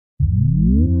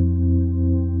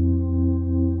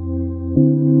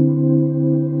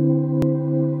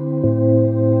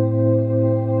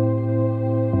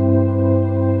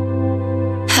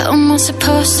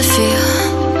supposed to feel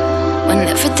when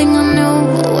everything I knew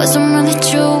wasn't really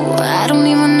true? I don't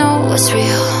even know what's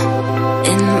real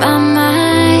in my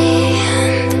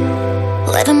mind.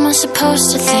 What am I supposed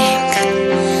to think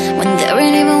when there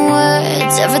ain't even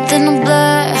words? Everything will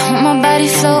blur, my body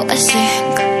float, I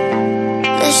sink.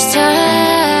 This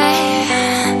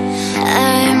time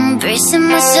I'm bracing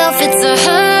myself, it's a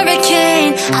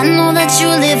hurricane. I know that you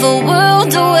live a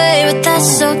world away, but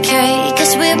that's okay,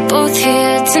 'cause we're both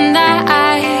here tonight.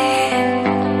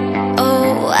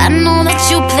 Oh, I know that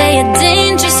you play